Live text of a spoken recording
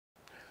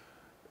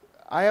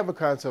I have a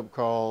concept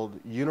called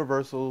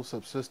universal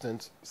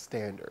subsistence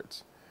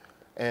standards.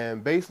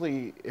 And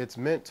basically, it's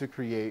meant to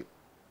create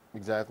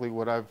exactly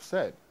what I've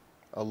said,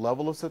 a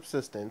level of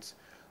subsistence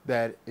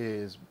that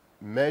is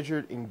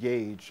measured and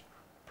gauged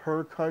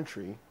per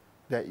country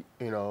that,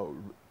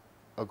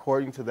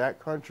 according to that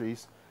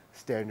country's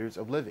standards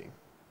of living.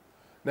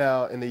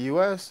 Now, in the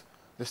US,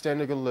 the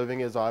standard of living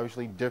is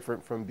obviously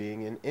different from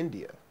being in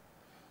India.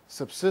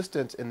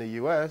 Subsistence in the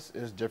US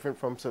is different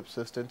from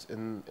subsistence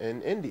in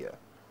India.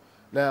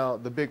 Now,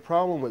 the big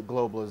problem with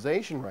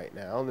globalization right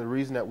now, and the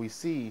reason that we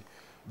see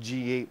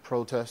G8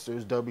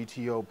 protesters,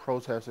 WTO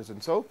protesters,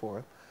 and so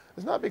forth,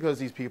 is not because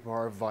these people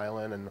are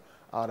violent and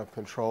out of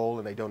control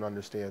and they don't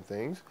understand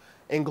things.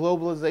 And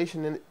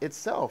globalization in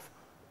itself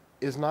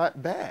is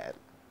not bad.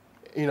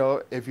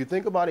 If you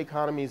think about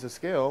economies of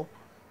scale,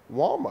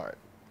 Walmart,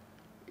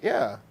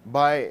 yeah,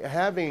 by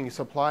having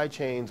supply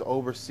chains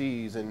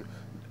overseas and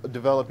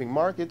developing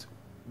markets,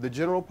 the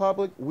general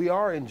public, we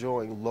are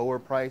enjoying lower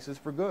prices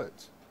for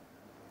goods.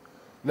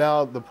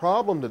 Now, the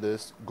problem to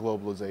this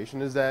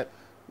globalization is that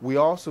we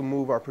also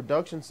move our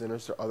production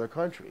centers to other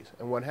countries.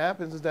 And what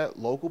happens is that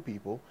local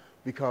people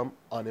become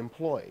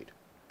unemployed.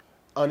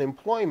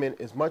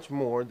 Unemployment is much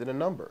more than a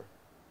number.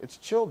 It's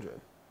children.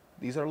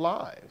 These are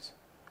lives.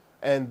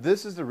 And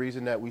this is the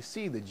reason that we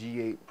see the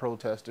G8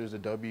 protesters, the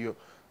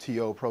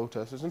WTO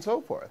protesters, and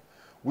so forth.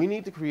 We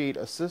need to create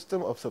a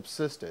system of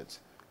subsistence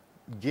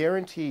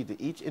guaranteed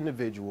to each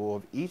individual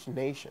of each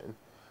nation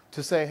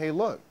to say, hey,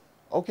 look,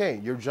 okay,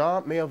 your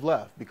job may have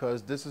left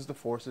because this is the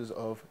forces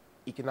of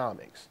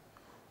economics.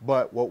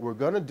 But what we're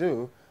going to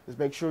do is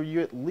make sure you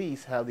at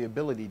least have the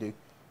ability to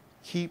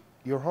keep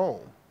your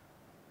home,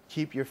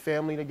 keep your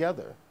family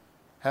together,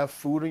 have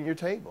food on your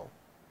table.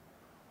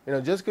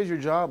 Just because your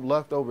job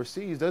left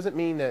overseas doesn't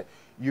mean that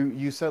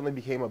you suddenly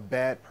became a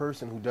bad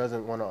person who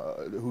doesn't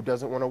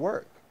want to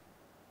work.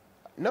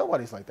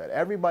 Nobody's like that.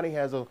 Everybody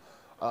has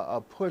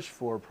a push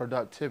for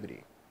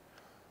productivity.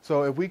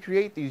 So if we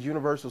create these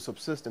universal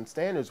subsistence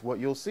standards, what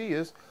you'll see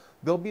is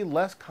there'll be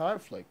less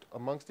conflict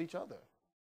amongst each other.